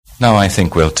Now I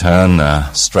think we'll turn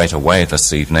straight away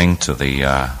this evening to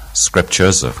the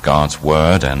scriptures of God's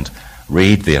Word and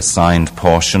read the assigned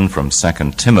portion from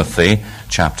 2 Timothy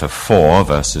chapter 4,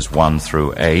 verses 1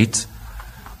 through 8.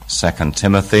 2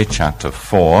 Timothy chapter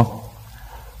 4,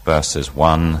 verses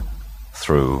 1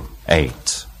 through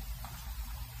 8.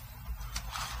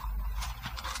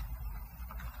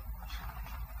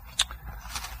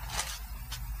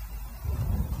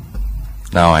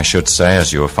 Now, I should say,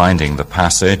 as you are finding the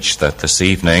passage, that this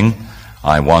evening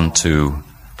I want to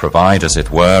provide, as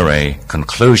it were, a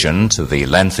conclusion to the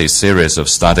lengthy series of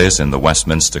studies in the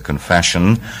Westminster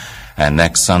Confession, and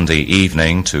next Sunday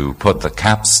evening to put the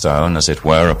capstone, as it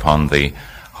were, upon the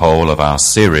whole of our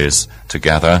series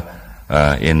together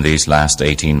in these last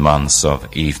 18 months of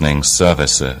evening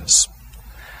services.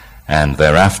 And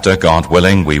thereafter, God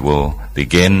willing, we will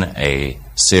begin a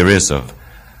series of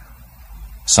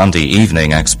Sunday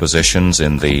evening expositions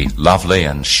in the lovely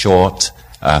and short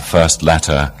first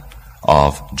letter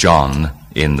of John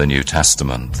in the New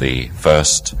Testament, the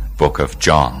first book of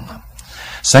John.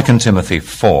 2 Timothy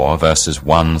 4, verses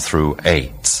 1 through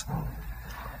 8.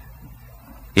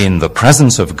 In the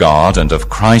presence of God and of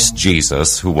Christ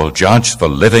Jesus, who will judge the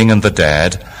living and the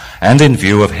dead, and in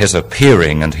view of his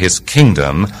appearing and his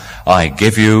kingdom, I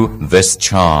give you this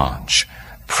charge.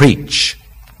 Preach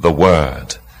the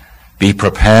word. Be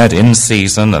prepared in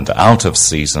season and out of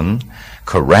season,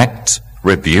 correct,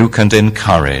 rebuke, and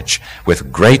encourage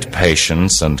with great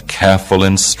patience and careful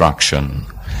instruction.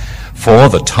 For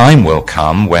the time will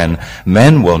come when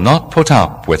men will not put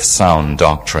up with sound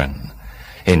doctrine.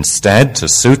 Instead, to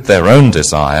suit their own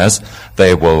desires,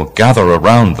 they will gather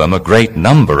around them a great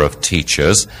number of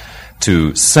teachers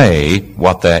to say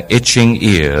what their itching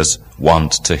ears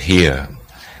want to hear.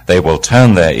 They will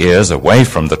turn their ears away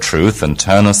from the truth and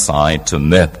turn aside to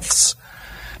myths.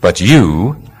 But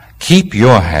you, keep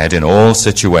your head in all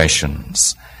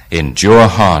situations, endure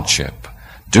hardship,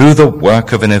 do the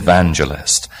work of an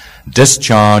evangelist,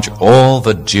 discharge all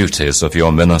the duties of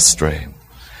your ministry.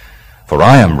 For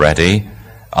I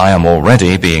am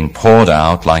already being poured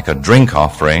out like a drink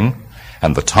offering,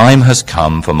 and the time has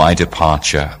come for my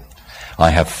departure.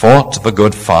 I have fought the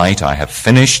good fight, I have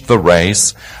finished the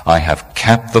race, I have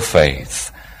kept the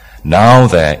faith. Now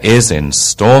there is in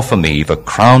store for me the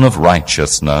crown of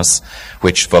righteousness,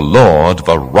 which the Lord,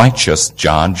 the righteous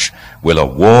judge, will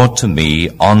award to me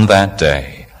on that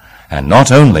day, and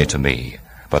not only to me,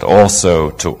 but also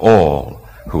to all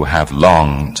who have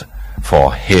longed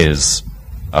for his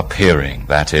appearing,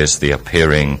 that is, the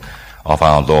appearing of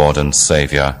our Lord and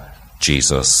Savior,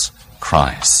 Jesus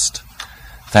Christ.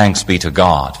 Thanks be to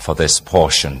God for this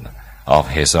portion of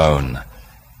his own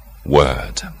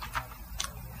word.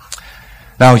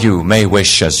 Now you may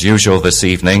wish, as usual this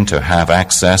evening, to have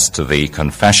access to the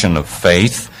Confession of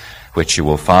Faith, which you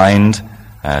will find,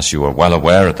 as you are well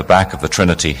aware, at the back of the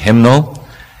Trinity hymnal,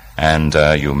 and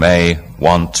you may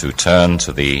want to turn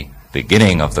to the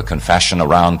beginning of the confession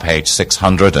around page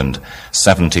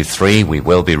 673. We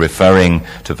will be referring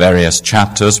to various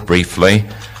chapters briefly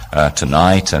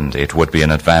tonight, and it would be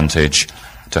an advantage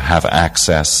to have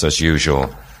access, as usual,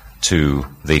 to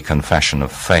the Confession of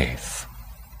Faith.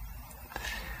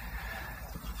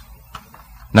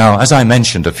 Now, as I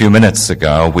mentioned a few minutes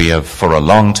ago, we have for a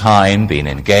long time been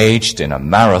engaged in a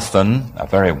marathon, a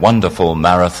very wonderful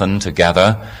marathon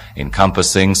together,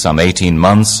 encompassing some 18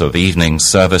 months of evening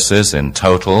services in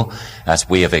total, as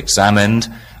we have examined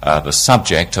the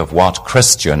subject of what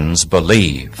Christians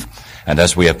believe. And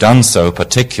as we have done so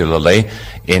particularly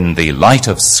in the light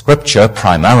of Scripture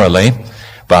primarily,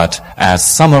 but as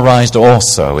summarized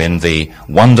also in the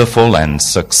wonderful and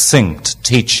succinct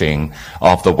teaching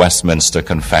of the Westminster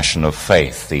Confession of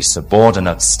Faith, the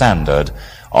subordinate standard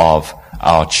of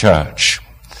our church.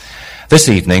 This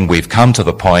evening we've come to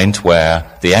the point where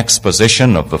the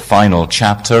exposition of the final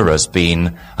chapter has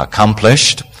been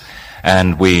accomplished,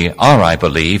 and we are, I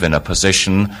believe, in a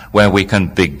position where we can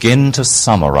begin to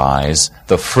summarize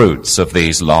the fruits of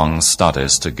these long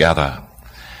studies together.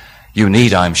 You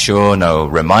need, I'm sure, no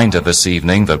reminder this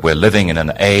evening that we're living in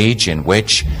an age in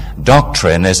which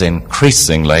doctrine is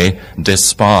increasingly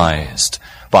despised,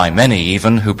 by many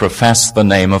even who profess the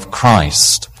name of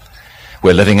Christ.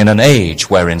 We're living in an age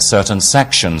where in certain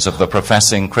sections of the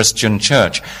professing Christian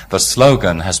church, the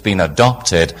slogan has been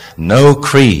adopted, no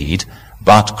creed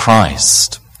but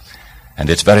Christ. And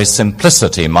its very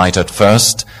simplicity might at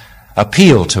first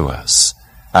appeal to us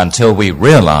until we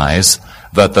realize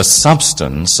that the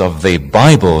substance of the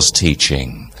Bible's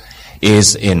teaching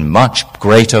is in much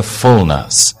greater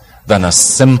fullness than a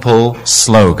simple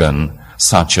slogan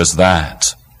such as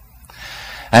that.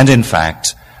 And in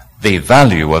fact, The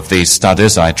value of these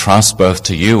studies, I trust, both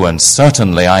to you and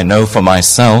certainly I know for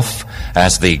myself,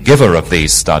 as the giver of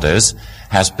these studies,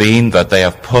 has been that they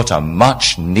have put a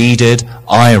much-needed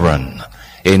iron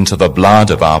into the blood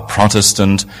of our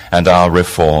Protestant and our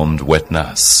Reformed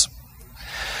witness.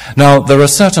 Now, there are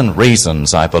certain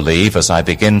reasons, I believe, as I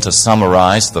begin to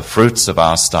summarize the fruits of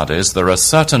our studies, there are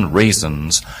certain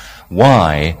reasons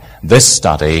why this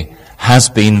study has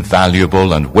been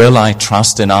valuable and will, I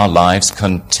trust, in our lives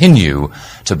continue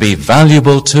to be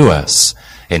valuable to us.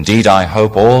 Indeed, I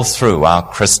hope all through our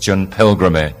Christian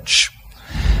pilgrimage.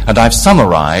 And I've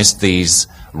summarized these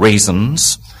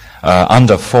reasons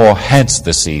under 4 heads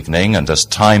this evening, and as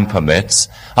time permits,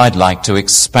 I'd like to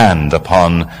expand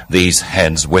upon these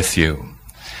heads with you.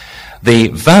 The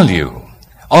value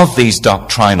of these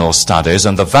doctrinal studies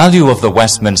and the value of the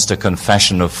Westminster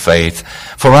Confession of Faith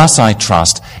for us, I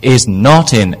trust, is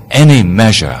not in any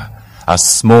measure a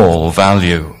small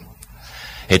value.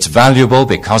 It's valuable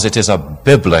because it is a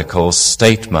biblical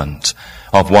statement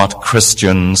of what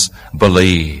Christians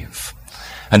believe.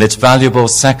 And it's valuable,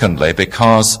 secondly,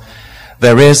 because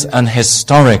there is an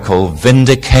historical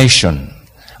vindication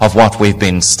of what we've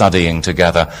been studying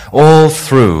together all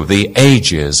through the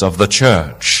ages of the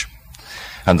church.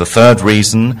 And the third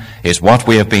reason is what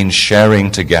we have been sharing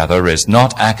together is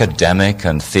not academic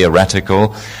and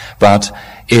theoretical, but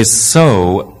is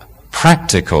so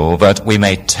practical that we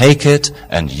may take it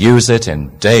and use it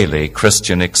in daily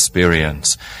Christian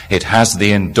experience. It has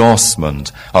the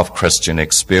endorsement of Christian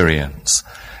experience.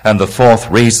 And the fourth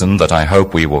reason that I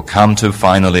hope we will come to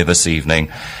finally this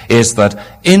evening is that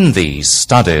in these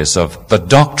studies of the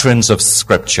doctrines of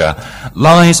Scripture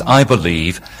lies, I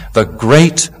believe, the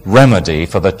great remedy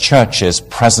for the church's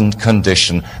present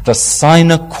condition, the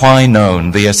sine qua non,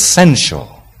 the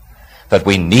essential that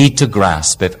we need to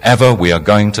grasp if ever we are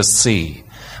going to see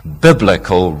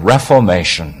biblical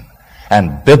reformation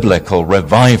and biblical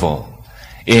revival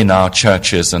in our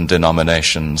churches and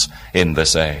denominations in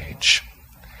this age.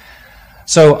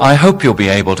 So I hope you'll be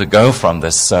able to go from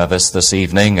this service this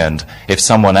evening, and if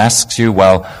someone asks you,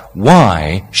 well,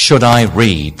 why should I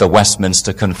read the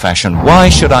Westminster Confession? Why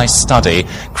should I study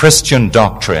Christian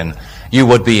doctrine? You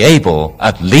would be able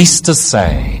at least to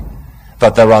say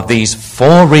that there are these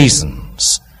 4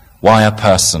 reasons why a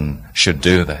person should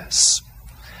do this.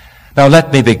 Now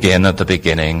let me begin at the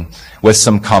beginning with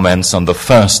some comments on the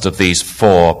first of these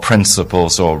 4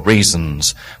 principles or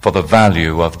reasons for the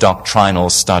value of doctrinal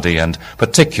study, and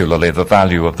particularly the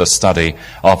value of the study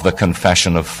of the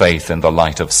Confession of Faith in the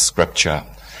light of Scripture.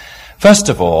 First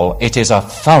of all, it is a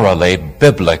thoroughly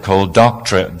biblical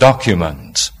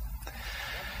document.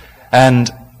 And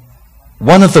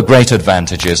one of the great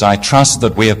advantages, I trust,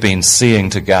 that we have been seeing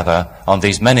together on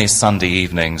these many Sunday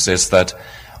evenings is that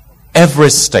every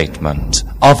statement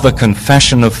of the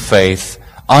Confession of Faith,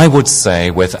 I would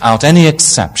say without any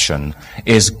exception,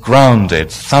 is grounded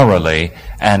thoroughly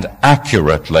and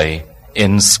accurately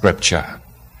in Scripture.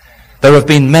 There have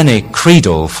been many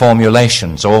creedal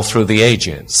formulations all through the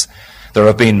ages. There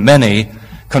have been many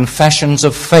confessions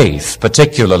of faith,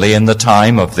 particularly in the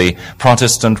time of the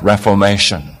Protestant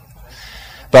Reformation.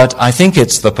 But I think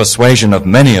it's the persuasion of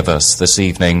many of us this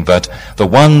evening that the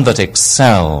one that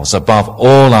excels above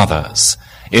all others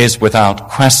is without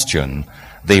question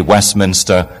the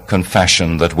Westminster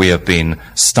Confession that we have been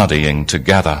studying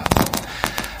together.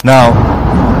 Now,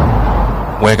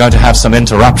 we're going to have some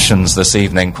interruptions this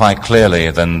evening quite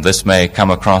clearly, then this may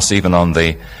come across even on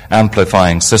the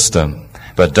amplifying system,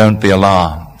 but don't be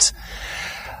alarmed.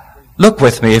 Look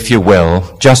with me, if you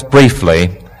will, just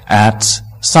briefly at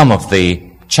some of the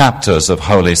chapters of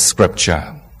Holy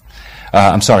Scripture.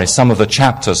 Some of the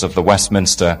chapters of the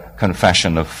Westminster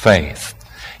Confession of Faith.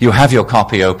 You have your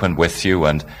copy open with you,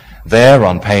 and there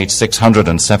on page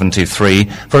 673,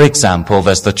 for example,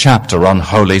 there's the chapter on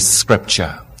Holy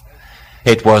Scripture.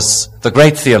 It was the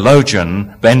great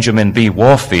theologian Benjamin B.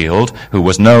 Warfield, who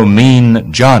was no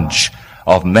mean judge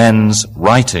of men's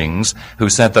writings, who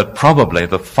said that probably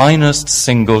the finest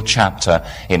single chapter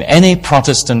in any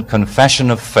Protestant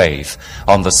confession of faith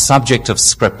on the subject of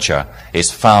Scripture is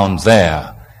found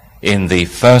there in the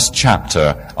first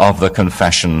chapter of the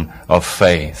Confession of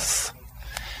Faith.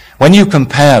 When you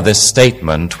compare this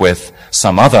statement with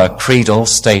some other creedal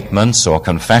statements or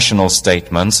confessional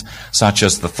statements, such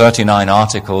as the 39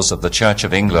 Articles of the Church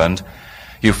of England,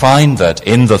 you find that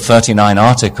in the 39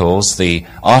 Articles, the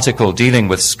article dealing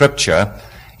with Scripture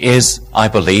is, I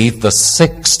believe, the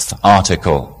 6th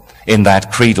article in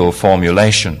that creedal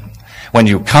formulation. When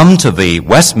you come to the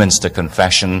Westminster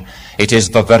Confession, it is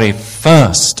the very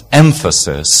first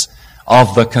emphasis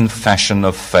of the Confession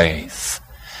of Faith.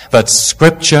 that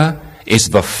Scripture is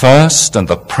the first and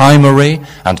the primary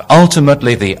and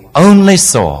ultimately the only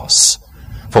source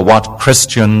for what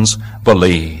Christians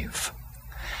believe.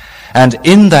 And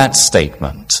in that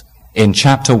statement, in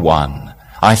chapter 1,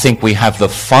 I think we have the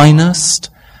finest,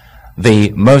 the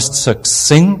most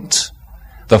succinct,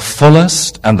 the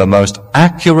fullest and the most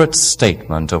accurate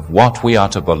statement of what we are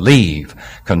to believe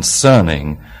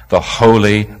concerning the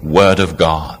holy Word of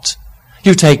God.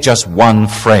 You take just one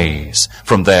phrase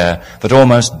from there that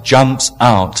almost jumps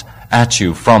out at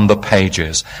you from the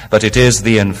pages, that it is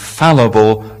the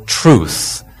infallible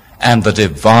truth and the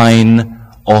divine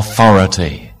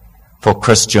authority for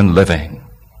Christian living.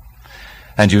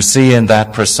 And you see in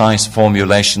that precise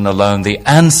formulation alone the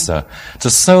answer to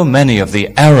so many of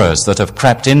the errors that have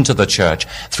crept into the church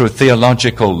through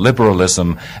theological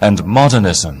liberalism and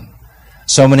modernism.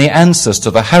 So many answers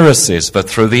to the heresies that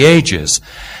through the ages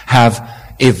have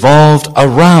evolved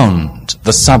around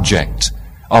the subject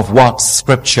of what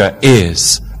Scripture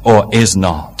is or is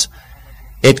not.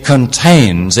 It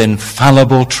contains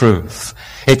infallible truth.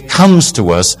 It comes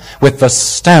to us with the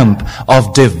stamp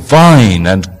of divine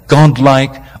and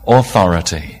godlike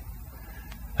authority.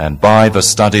 And by the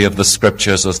study of the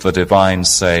Scriptures, as the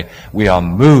divines say, we are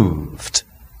moved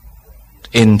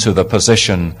into the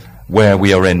position where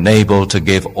we are enabled to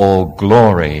give all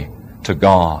glory to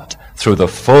God through the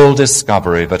full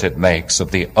discovery that it makes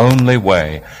of the only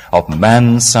way of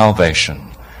man's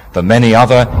salvation, the many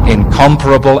other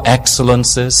incomparable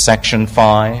excellences, section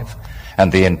 5,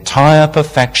 and the entire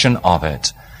perfection of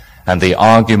it, and the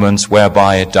arguments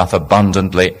whereby it doth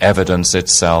abundantly evidence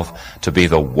itself to be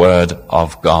the Word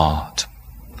of God.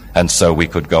 And so we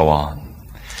could go on.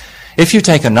 If you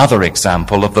take another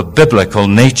example of the biblical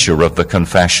nature of the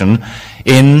confession,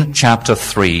 in chapter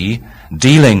 3,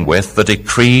 dealing with the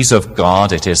decrees of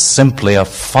God, it is simply a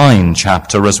fine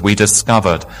chapter, as we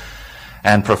discovered.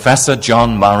 And Professor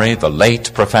John Murray, the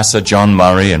late Professor John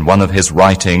Murray, in one of his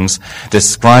writings,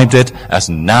 described it as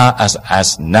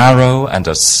narrow and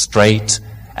as straight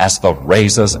as the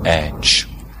razor's edge.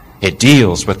 It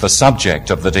deals with the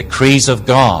subject of the decrees of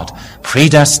God,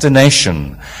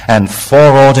 predestination and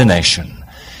foreordination,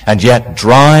 and yet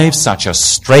drives such a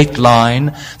straight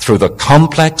line through the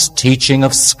complex teaching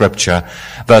of Scripture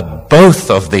that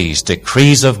both of these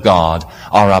decrees of God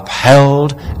are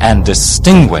upheld and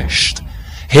distinguished.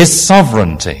 His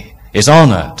sovereignty is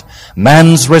honored.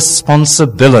 Man's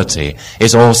responsibility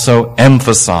is also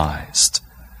emphasized.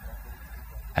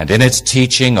 And in its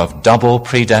teaching of double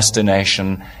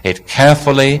predestination, it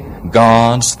carefully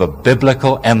guards the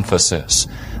biblical emphasis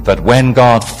that when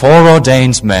God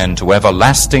foreordains men to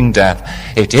everlasting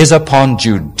death, it is upon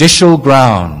judicial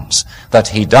grounds that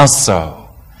he does so.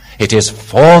 It is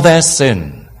for their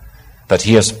sin that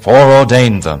he has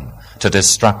foreordained them to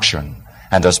destruction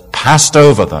and has passed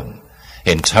over them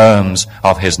in terms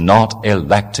of his not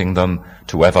electing them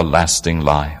to everlasting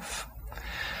life.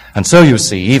 And so you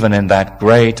see, even in that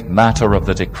great matter of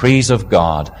the decrees of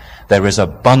God, there is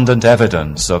abundant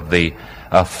evidence of the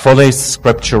fully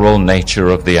scriptural nature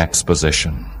of the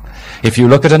exposition. If you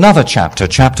look at another chapter,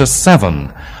 chapter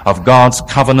 7 of God's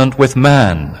covenant with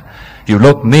man, you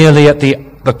look merely at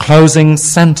the closing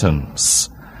sentence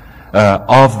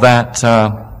of that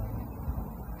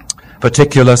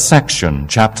particular section,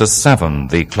 chapter 7,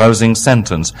 the closing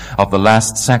sentence of the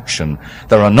last section.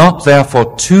 There are not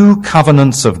therefore two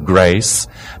covenants of grace,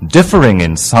 differing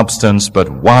in substance, but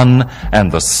one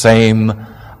and the same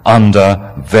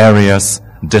under various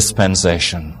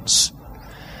dispensations.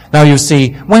 Now you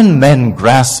see, when men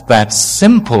grasp that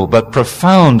simple but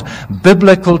profound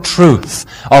biblical truth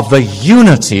of the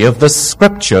unity of the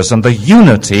Scriptures and the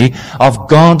unity of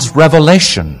God's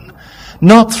revelation,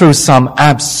 not through some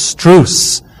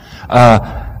abstruse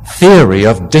theory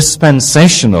of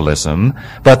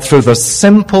dispensationalism, but through the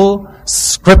simple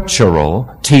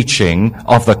scriptural teaching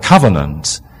of the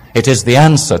covenant, it is the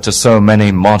answer to so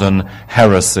many modern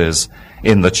heresies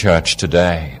in the church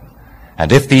today.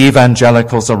 And if the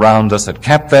evangelicals around us had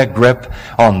kept their grip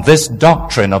on this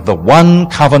doctrine of the one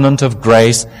covenant of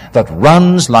grace that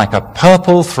runs like a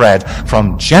purple thread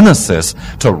from Genesis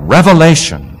to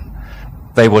Revelation,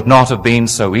 they would not have been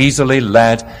so easily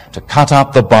led to cut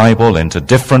up the Bible into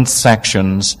different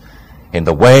sections in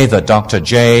the way that Dr.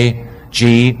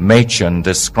 J.G. Machen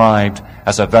described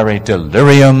as a very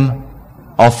delirium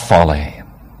of folly.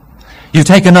 You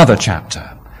take another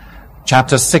chapter,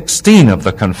 chapter 16 of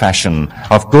the Confession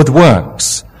of Good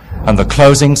Works, and the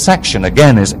closing section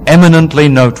again is eminently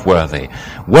noteworthy.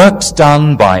 Works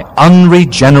done by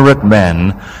unregenerate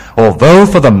men although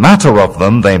for the matter of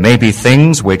them they may be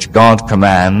things which God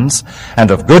commands,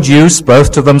 and of good use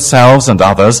both to themselves and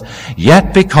others,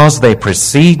 yet because they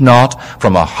proceed not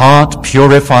from a heart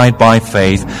purified by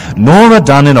faith, nor are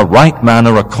done in a right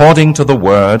manner according to the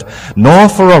word, nor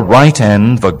for a right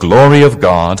end, the glory of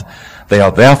God, they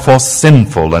are therefore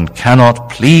sinful and cannot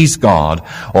please God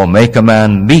or make a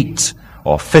man meet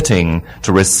or fitting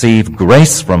to receive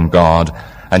grace from God,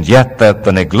 and yet that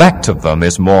the neglect of them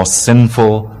is more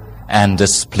sinful and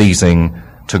displeasing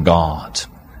to God.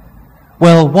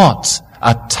 Well, what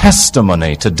a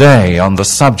testimony today on the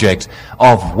subject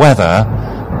of whether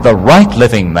the right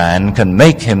living man can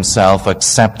make himself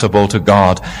acceptable to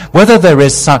God, whether there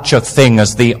is such a thing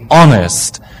as the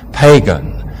honest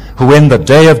pagan, who in the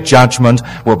day of judgment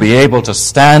will be able to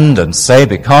stand and say,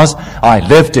 because I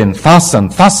lived in thus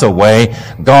and thus a way,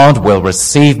 God will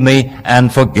receive me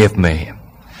and forgive me.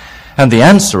 And the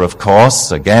answer, of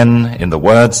course, again in the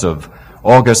words of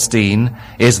Augustine,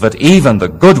 is that even the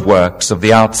good works of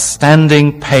the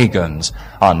outstanding pagans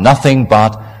are nothing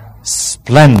but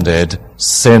splendid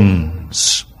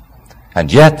sins.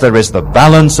 And yet there is the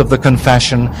balance of the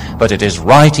confession, but it is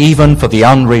right even for the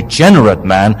unregenerate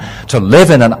man to live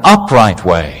in an upright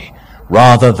way,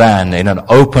 rather than in an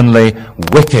openly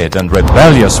wicked and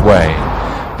rebellious way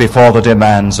before the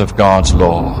demands of God's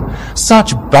law.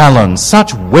 Such balance,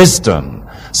 such wisdom,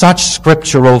 such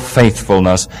scriptural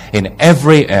faithfulness in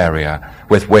every area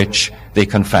with which the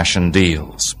confession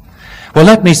deals. Well,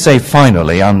 let me say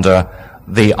finally, under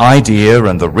the idea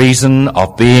and the reason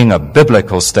of being a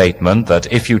biblical statement,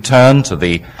 that if you turn to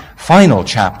the final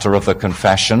chapter of the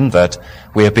confession that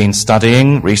we have been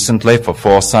studying recently for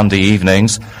 4 Sunday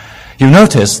evenings, you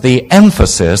notice the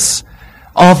emphasis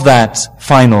of that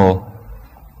final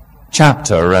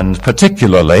chapter, and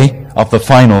particularly of the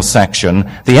final section.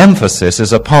 The emphasis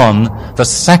is upon the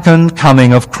second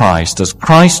coming of Christ, as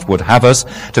Christ would have us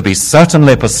to be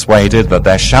certainly persuaded that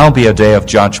there shall be a day of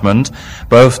judgment,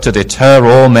 both to deter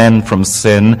all men from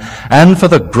sin and for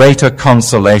the greater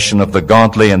consolation of the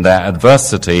godly in their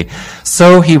adversity.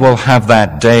 So he will have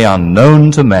that day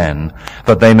unknown to men,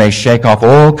 that they may shake off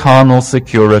all carnal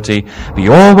security, be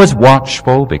always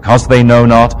watchful, because they know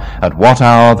not at what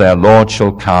hour their Lord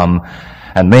shall come,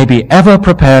 and may be ever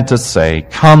prepared to say,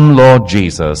 "Come, Lord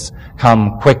Jesus,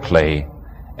 come quickly.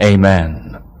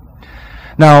 Amen."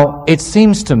 Now, it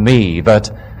seems to me that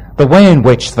the way in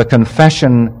which the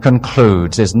confession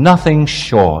concludes is nothing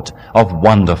short of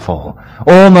wonderful,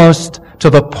 almost to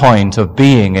the point of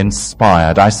being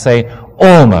inspired. I say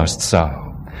almost so.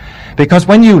 Because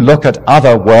when you look at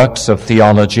other works of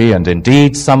theology, and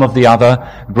indeed some of the other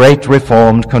great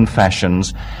Reformed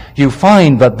confessions, you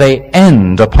find that they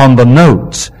end upon the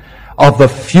note of the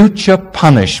future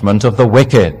punishment of the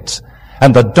wicked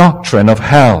and the doctrine of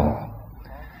hell.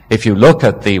 If you look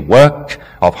at the work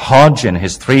of Hodge in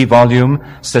his 3-volume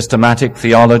Systematic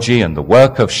Theology, and the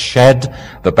work of Shedd,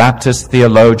 the Baptist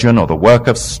theologian, or the work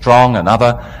of Strong,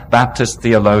 another Baptist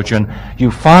theologian,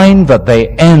 you find that they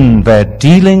end their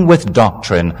dealing with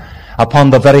doctrine upon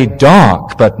the very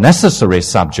dark but necessary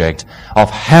subject of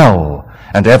hell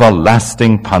and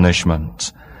everlasting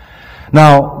punishment.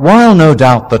 Now, while no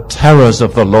doubt the terrors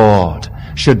of the Lord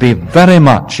should be very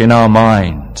much in our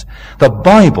mind, the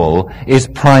Bible is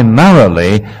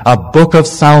primarily a book of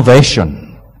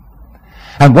salvation.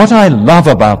 And what I love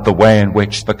about the way in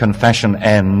which the confession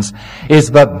ends is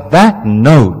that that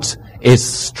note is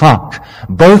struck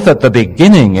both at the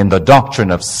beginning in the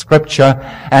doctrine of Scripture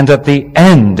and at the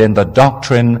end in the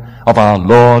doctrine of our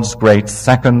Lord's great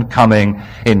second coming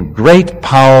in great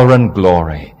power and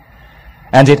glory.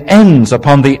 And it ends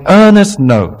upon the earnest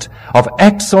note of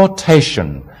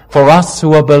exhortation for us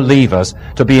who are believers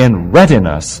to be in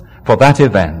readiness for that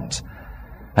event.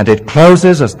 And it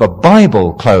closes as the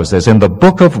Bible closes in the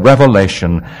book of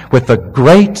Revelation with the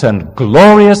great and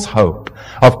glorious hope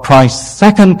of Christ's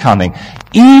second coming.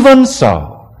 Even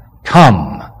so,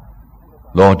 come,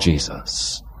 Lord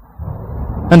Jesus.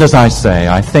 And as I say,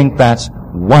 I think that's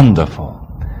wonderful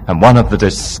and one of the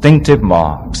distinctive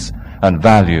marks and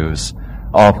values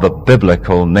of the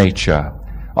biblical nature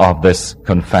of this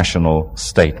confessional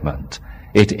statement.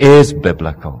 It is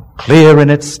biblical, clear in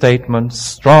its statements,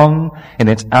 strong in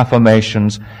its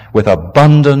affirmations, with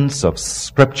abundance of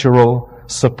scriptural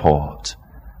support.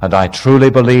 And I truly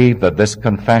believe that this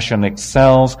confession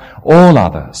excels all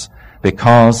others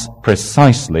because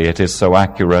precisely it is so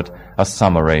accurate a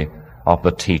summary of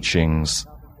the teachings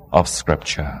of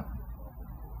Scripture.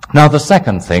 Now, the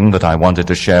second thing that I wanted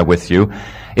to share with you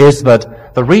is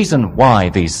that the reason why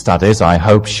these studies, I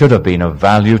hope, should have been of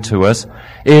value to us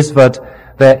is that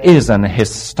there is an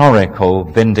historical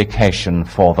vindication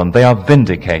for them. They are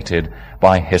vindicated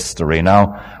by history.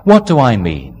 Now, what do I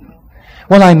mean?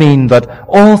 Well, I mean that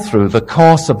all through the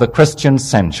course of the Christian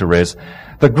centuries,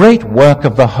 the great work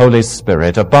of the Holy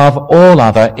Spirit, above all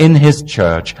other in his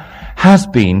church, has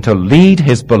been to lead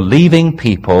his believing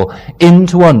people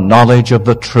into a knowledge of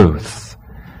the truth.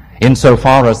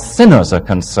 Insofar as sinners are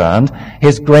concerned,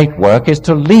 his great work is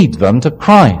to lead them to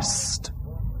Christ.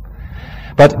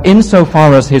 But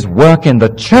insofar as his work in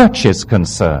the church is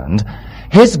concerned,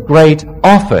 his great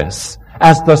office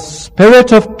as the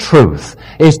Spirit of truth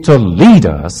is to lead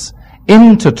us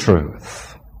into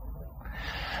truth.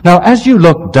 Now, as you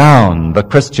look down the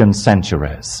Christian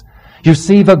centuries, you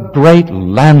see the great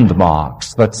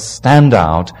landmarks that stand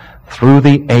out through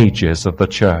the ages of the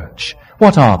church.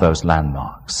 What are those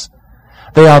landmarks?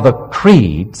 They are the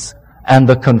creeds and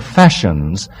the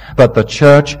confessions that the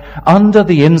church, under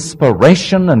the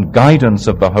inspiration and guidance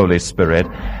of the Holy Spirit,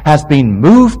 has been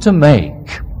moved to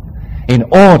make in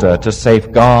order to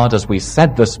safeguard, as we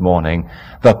said this morning,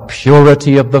 the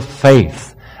purity of the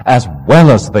faith as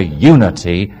well as the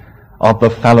unity of the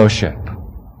fellowship.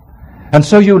 And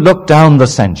so you look down the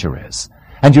centuries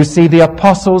and you see the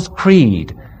Apostles'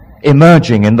 Creed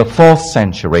emerging in the 4th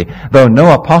century, though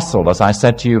no apostle, as I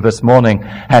said to you this morning,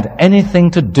 had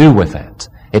anything to do with it.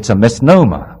 It's a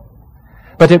misnomer.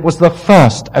 But it was the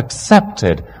first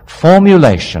accepted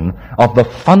formulation of the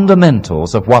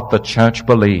fundamentals of what the church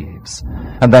believes.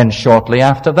 And then shortly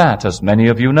after that, as many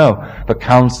of you know, the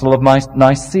Council of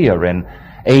Nicaea in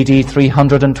AD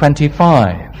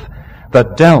 325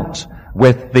 that dealt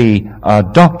with the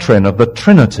doctrine of the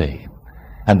Trinity.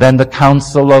 And then the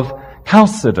Council of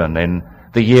Chalcedon in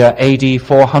the year AD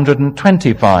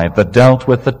 425 that dealt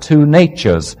with the two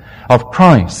natures of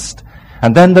Christ.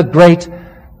 And then the great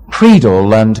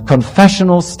creedal and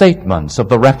confessional statements of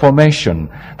the Reformation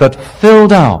that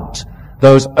filled out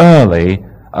those early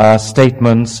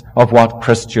statements of what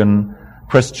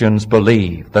Christians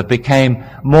believe, that became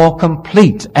more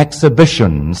complete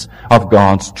exhibitions of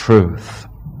God's truth.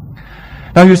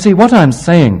 Now you see, what I'm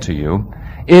saying to you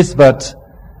is that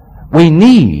we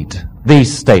need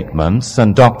these statements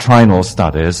and doctrinal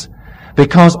studies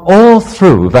because all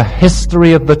through the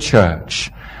history of the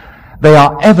church, they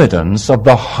are evidence of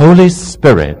the Holy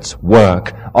Spirit's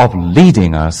work of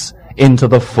leading us into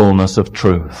the fullness of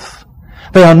truth.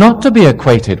 They are not to be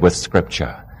equated with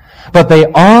Scripture, but they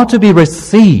are to be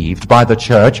received by the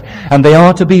church, and they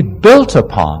are to be built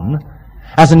upon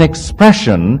as an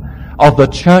expression of the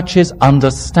church's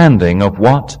understanding of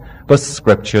what the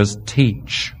Scriptures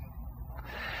teach.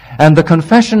 And the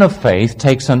confession of faith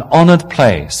takes an honored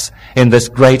place in this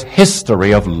great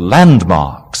history of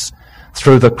landmarks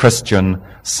through the Christian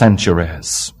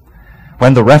centuries.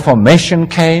 When the Reformation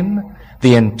came,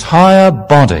 the entire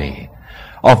body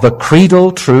of the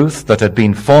creedal truth that had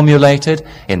been formulated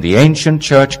in the ancient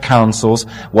church councils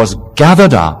was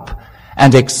gathered up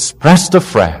and expressed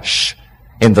afresh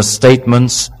in the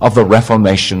statements of the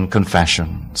Reformation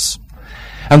confessions.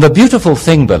 And the beautiful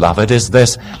thing, beloved, is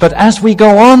this, that as we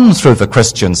go on through the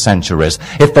Christian centuries,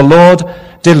 if the Lord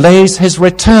delays his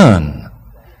return,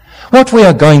 what we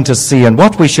are going to see and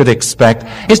what we should expect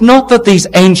is not that these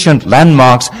ancient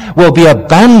landmarks will be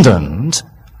abandoned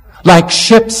like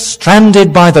ships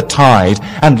stranded by the tide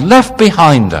and left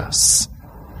behind us,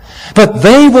 but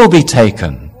they will be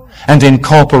taken and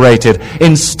incorporated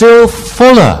in still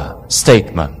fuller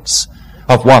statements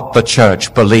of what the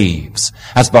church believes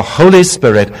as the Holy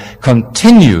Spirit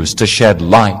continues to shed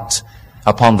light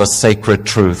upon the sacred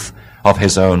truth of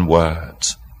his own word.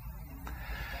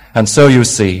 And so you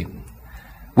see,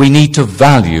 we need to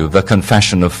value the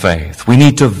confession of faith. We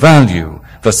need to value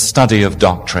the study of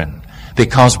doctrine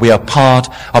because we are part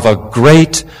of a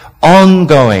great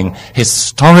ongoing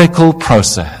historical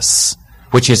process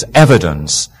which is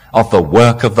evidence of the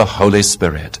work of the Holy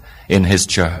Spirit in his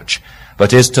church,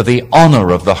 but is to the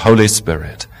honor of the Holy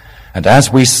Spirit. And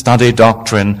as we study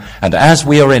doctrine, and as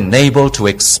we are enabled to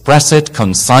express it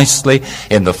concisely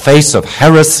in the face of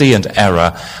heresy and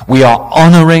error, we are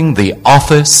honoring the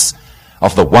office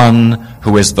of the one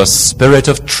who is the Spirit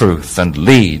of truth and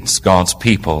leads God's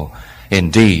people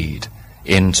indeed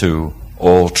into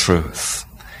all truth.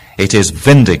 It is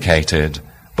vindicated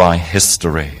by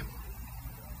history.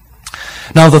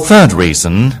 Now, the third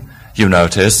reason, you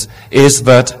notice, is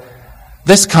that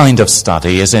this kind of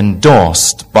study is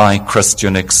endorsed by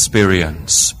Christian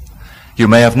experience. You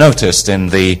may have noticed in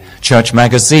the church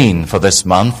magazine for this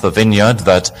month, The Vineyard,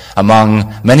 that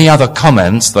among many other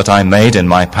comments that I made in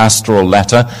my pastoral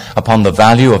letter upon the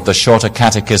value of the Shorter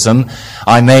Catechism,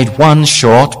 I made one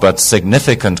short but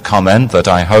significant comment that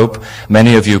I hope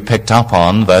many of you picked up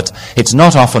on, that it's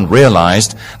not often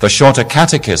realized the Shorter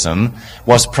Catechism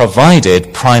was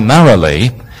provided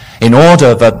primarily in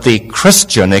order that the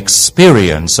Christian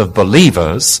experience of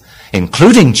believers,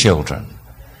 including children,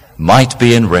 might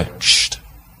be enriched.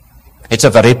 It's a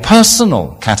very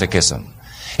personal catechism.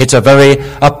 It's a very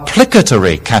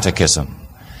applicatory catechism.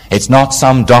 It's not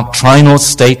some doctrinal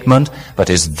statement, but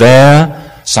is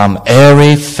there some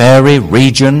airy-fairy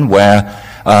region where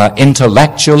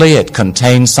intellectually it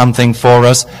contains something for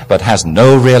us, but has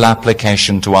no real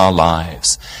application to our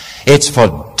lives. It's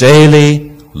for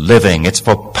daily living. It's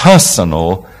for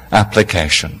personal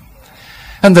application.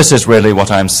 And this is really what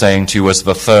I'm saying to you as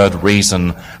the third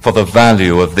reason for the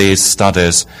value of these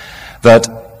studies,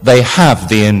 that they have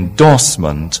the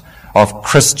endorsement of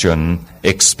Christian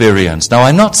experience. Now,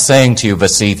 I'm not saying to you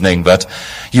this evening that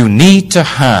you need to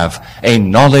have a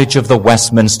knowledge of the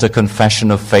Westminster Confession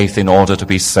of Faith in order to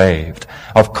be saved.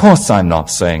 Of course, I'm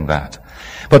not saying that.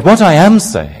 But what I am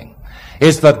saying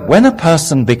is that when a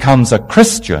person becomes a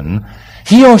Christian,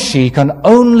 he or she can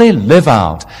only live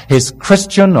out his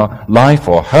Christian life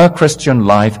or her Christian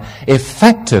life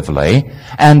effectively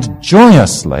and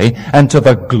joyously and to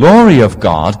the glory of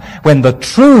God when the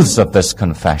truths of this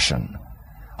confession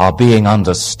are being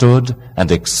understood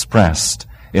and expressed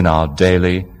in our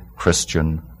daily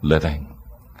Christian living.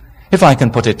 If I can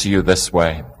put it to you this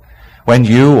way, when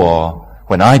you or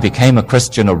when I became a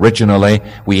Christian originally,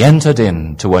 we entered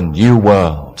into a new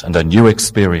world and a new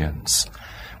experience.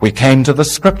 We came to the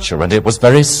Scripture, and it was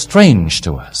very strange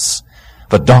to us.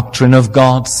 The doctrine of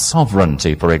God's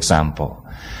sovereignty, for example.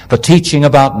 The teaching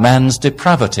about man's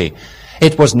depravity.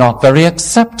 It was not very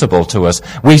acceptable to us.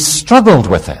 We struggled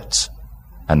with it.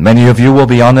 And many of you will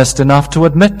be honest enough to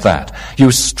admit that.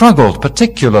 You struggled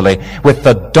particularly with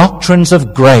the doctrines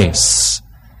of grace,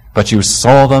 but you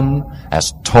saw them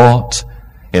as taught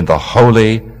in the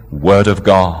holy Word of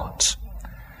God.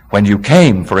 When you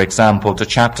came, for example, to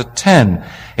chapter 10,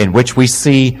 in which we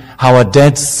see how a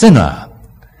dead sinner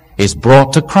is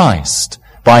brought to Christ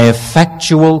by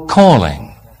effectual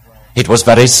calling, it was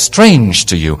very strange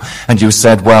to you. And you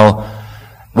said, well,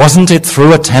 wasn't it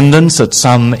through attendance at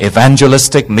some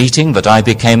evangelistic meeting that I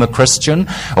became a Christian?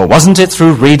 Or wasn't it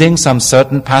through reading some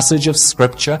certain passage of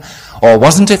Scripture? Or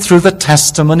wasn't it through the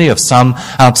testimony of some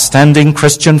outstanding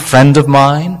Christian friend of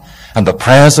mine and the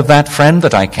prayers of that friend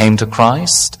that I came to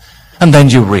Christ? And then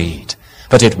you read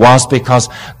that it was because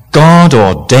God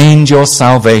ordained your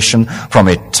salvation from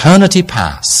eternity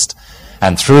past,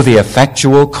 and through the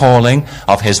effectual calling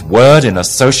of His Word in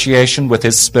association with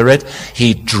His Spirit,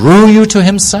 He drew you to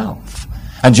Himself.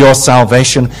 And your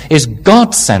salvation is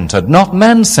God-centered, not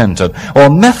man-centered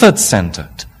or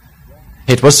method-centered.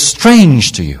 It was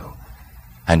strange to you,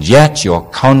 and yet your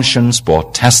conscience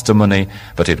bore testimony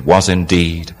that it was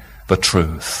indeed the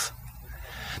truth.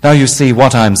 Now you see,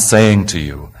 what I'm saying to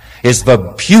you is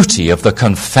the beauty of the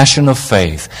confession of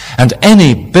faith, and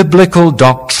any biblical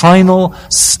doctrinal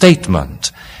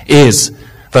statement is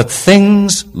that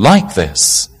things like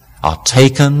this are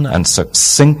taken and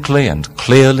succinctly and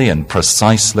clearly and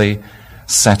precisely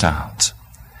set out.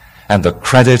 And the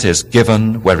credit is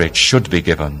given where it should be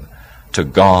given, to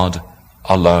God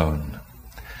alone.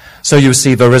 So you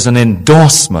see, there is an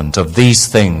endorsement of these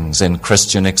things in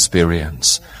Christian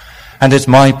experience. And it's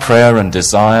my prayer and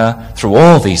desire through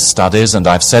all these studies, and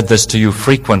I've said this to you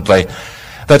frequently,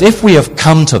 that if we have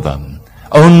come to them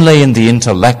only in the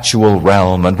intellectual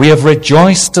realm, and we have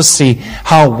rejoiced to see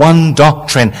how one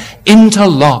doctrine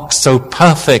interlocks so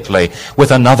perfectly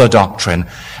with another doctrine,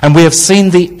 and we have seen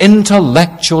the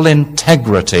intellectual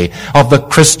integrity of the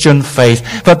Christian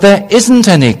faith, that there isn't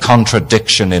any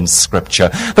contradiction in Scripture,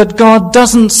 that God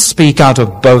doesn't speak out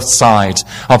of both sides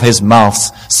of His mouth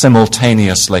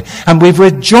simultaneously. And we've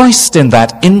rejoiced in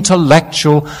that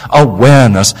intellectual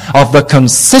awareness of the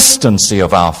consistency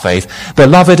of our faith.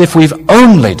 Beloved, if we've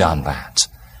only done that,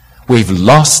 we've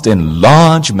lost in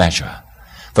large measure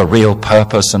the real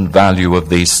purpose and value of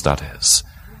these studies,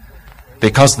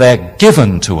 because they're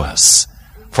given to us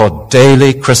for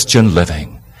daily Christian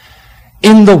living,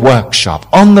 in the workshop,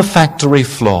 on the factory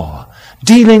floor,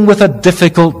 dealing with a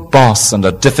difficult boss and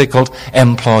a difficult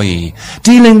employee,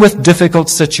 dealing with difficult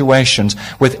situations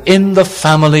within the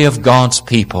family of God's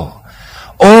people.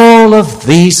 All of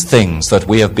these things that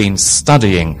we have been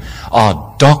studying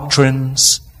are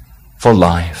doctrines for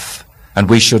life, and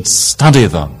we should study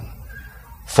them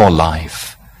for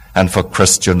life. and for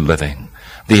Christian living,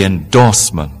 the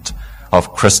endorsement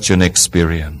of Christian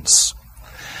experience.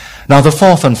 Now, the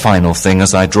fourth and final thing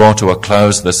as I draw to a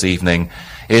close this evening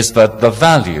is that the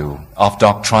value of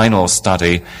doctrinal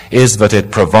study is that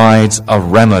it provides a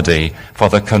remedy for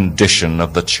the condition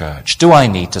of the church. Do I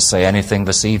need to say anything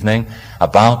this evening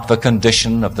about the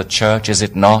condition of the church? Is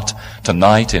it not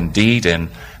tonight, indeed, in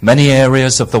many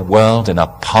areas of the world, in a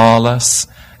parlous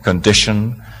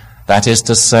condition? That is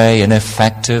to say,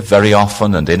 ineffective very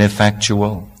often and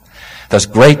ineffectual. There's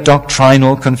great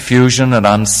doctrinal confusion and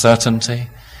uncertainty.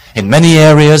 In many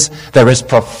areas, there is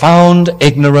profound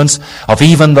ignorance of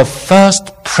even the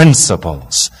first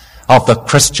principles of the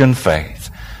Christian faith,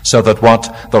 so that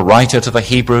what the writer to the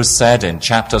Hebrews said in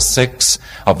chapter 6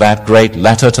 of that great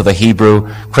letter to the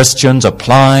Hebrew Christians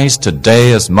applies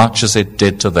today as much as it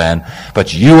did to then.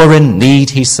 But you are in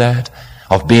need, he said,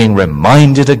 of being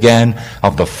reminded again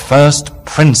of the first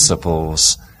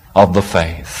principles of the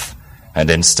faith. And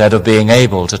instead of being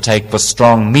able to take the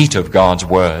strong meat of God's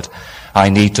word, I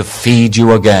need to feed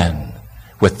you again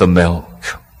with the milk.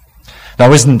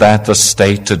 Now, isn't that the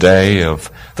state today of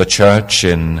the church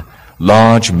in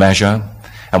large measure?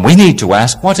 And we need to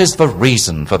ask, what is the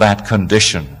reason for that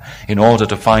condition in order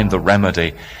to find the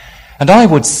remedy? And I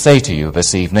would say to you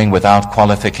this evening, without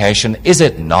qualification, is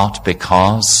it not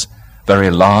because, very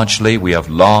largely, we have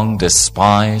long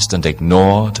despised and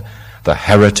ignored the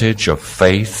heritage of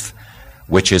faith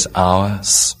which is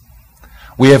ours?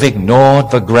 We have ignored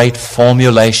the great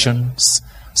formulations,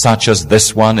 such as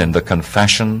this one in the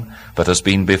confession that has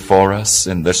been before us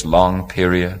in this long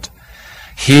period.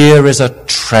 Here is a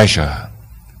treasure,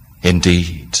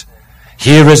 indeed.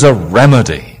 Here is a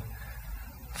remedy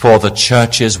for the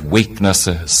church's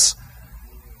weaknesses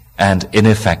and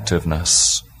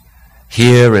ineffectiveness.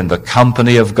 Here in the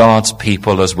company of God's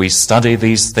people, as we study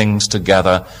these things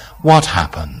together, what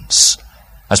happens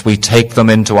as we take them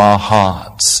into our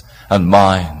hearts and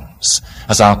minds,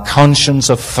 as our conscience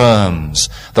affirms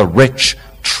the rich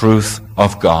truth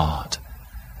of God?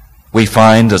 We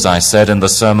find, as I said in the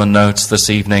sermon notes this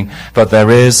evening, that there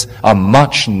is a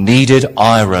much-needed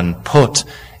iron put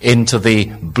into the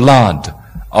blood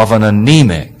of an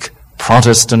anemic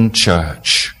Protestant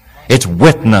church. Its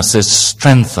witness is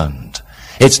strengthened.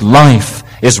 Its life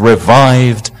is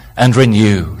revived and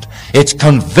renewed. Its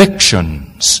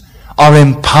convictions are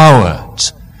empowered.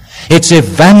 Its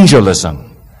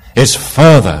evangelism is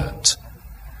furthered.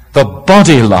 The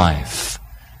body life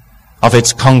of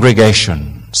its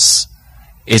congregations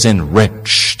is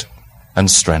enriched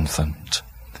and strengthened.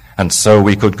 And so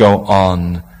we could go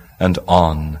on and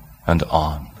on and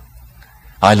on.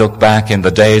 I look back in the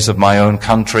days of my own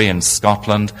country in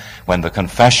Scotland, when the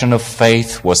confession of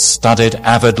faith was studied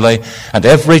avidly, and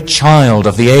every child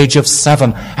of the age of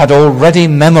 7 had already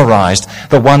memorized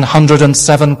the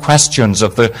 107 questions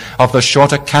of the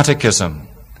shorter catechism.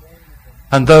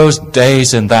 And those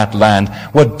days in that land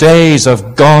were days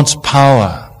of God's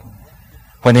power,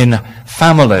 when in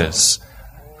families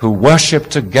who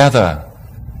worshipped together,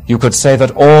 you could say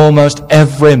that almost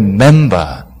every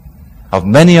member of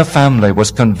many a family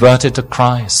was converted to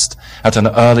Christ at an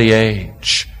early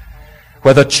age,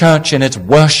 where the church in its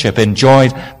worship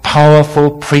enjoyed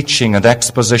powerful preaching and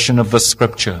exposition of the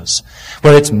Scriptures,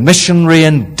 where its missionary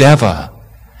endeavor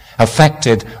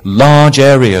affected large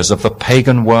areas of the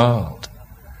pagan world.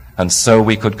 And so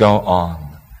we could go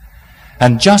on.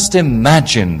 And just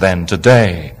imagine then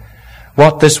today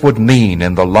what this would mean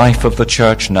in the life of the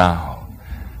church now.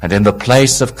 And in the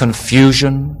place of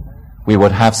confusion, we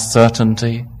would have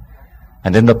certainty,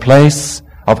 and in the place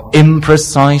of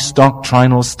imprecise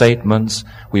doctrinal statements,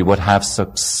 we would have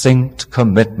succinct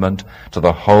commitment to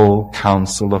the whole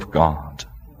counsel of God.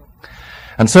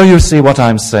 And so you see, what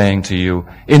I'm saying to you,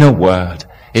 in a word,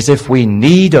 is if we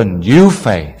need a new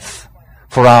faith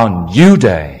for our new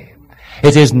day,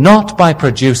 it is not by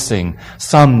producing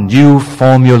some new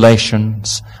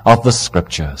formulations of the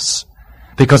Scriptures,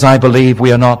 because I believe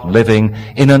we are not living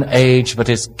in an age that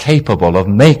is capable of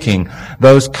making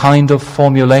those kind of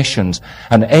formulations,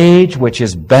 an age which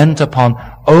is bent upon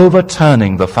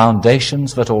overturning the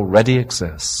foundations that already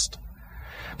exist.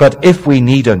 But if we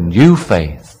need a new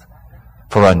faith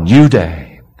for a new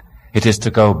day, it is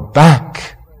to go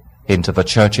back into the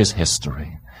church's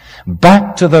history,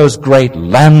 back to those great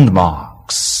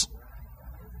landmarks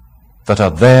that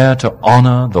are there to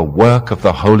honor the work of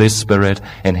the Holy Spirit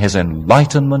in His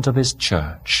enlightenment of His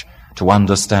church, to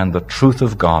understand the truth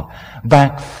of God,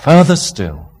 back further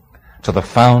still to the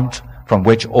fount from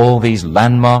which all these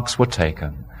landmarks were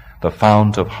taken, the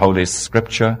fount of Holy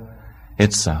Scripture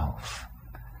itself.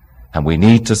 And we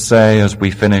need to say as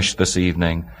we finish this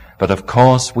evening, but of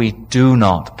course we do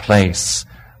not place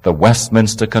the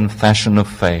Westminster Confession of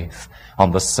Faith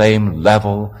on the same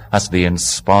level as the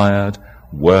inspired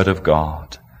Word of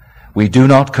God. We do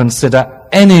not consider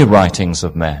any writings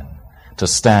of men to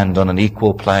stand on an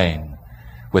equal plane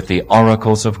with the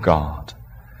oracles of God.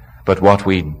 But what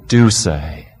we do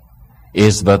say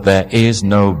is that there is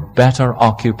no better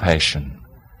occupation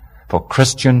for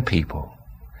Christian people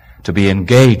to be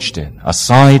engaged in,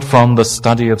 aside from the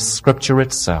study of Scripture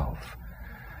itself,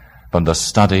 than the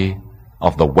study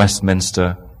of the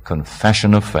Westminster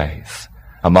Confession of Faith.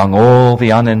 Among all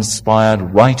the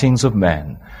uninspired writings of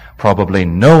men, probably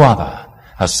no other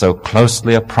has so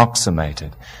closely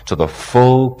approximated to the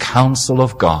full counsel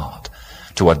of God,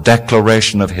 to a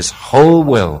declaration of his whole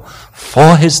will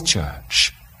for his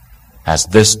church, as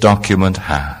this document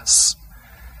has.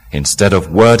 Instead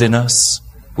of wordiness,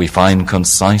 we find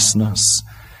conciseness.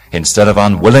 Instead of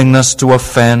unwillingness to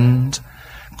offend,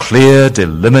 clear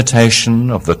delimitation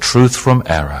of the truth from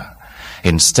error.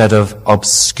 Instead of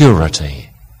obscurity,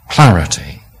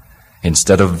 clarity.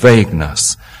 Instead of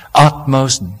vagueness,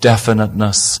 utmost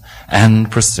definiteness and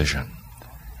precision.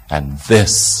 And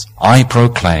this, I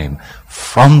proclaim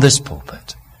from this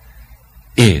pulpit,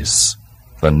 is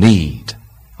the need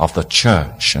of the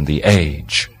church and the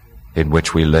age in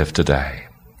which we live today.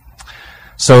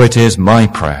 So it is my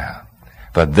prayer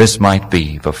that this might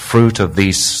be the fruit of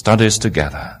these studies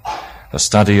together, the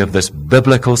study of this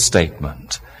biblical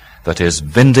statement that is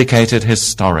vindicated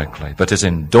historically, but is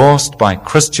endorsed by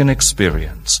Christian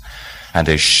experience, and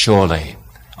is surely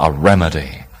a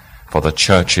remedy for the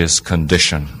church's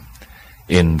condition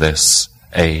in this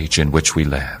age in which we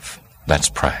live. Let's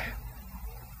pray.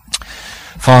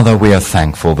 Father, we are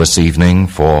thankful this evening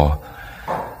for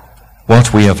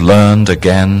what we have learned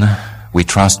again, we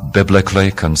trust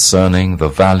biblically, concerning the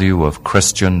value of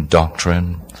Christian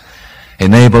doctrine.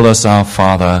 Enable us, our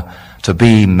Father, to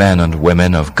be men and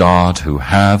women of God who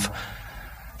have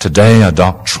today a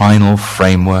doctrinal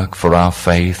framework for our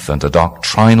faith and a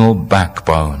doctrinal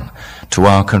backbone to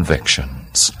our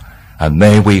convictions. And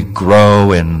may we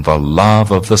grow in the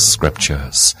love of the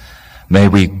Scriptures. May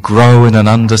we grow in an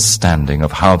understanding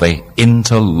of how they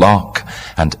interlock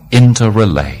and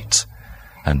interrelate.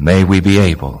 And may we be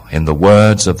able, in the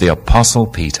words of the Apostle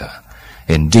Peter,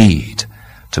 indeed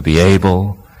to be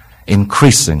able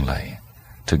increasingly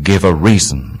to give a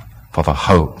reason for the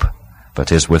hope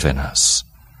that is within us.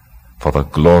 For the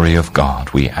glory of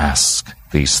God we ask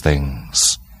these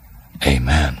things.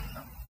 Amen.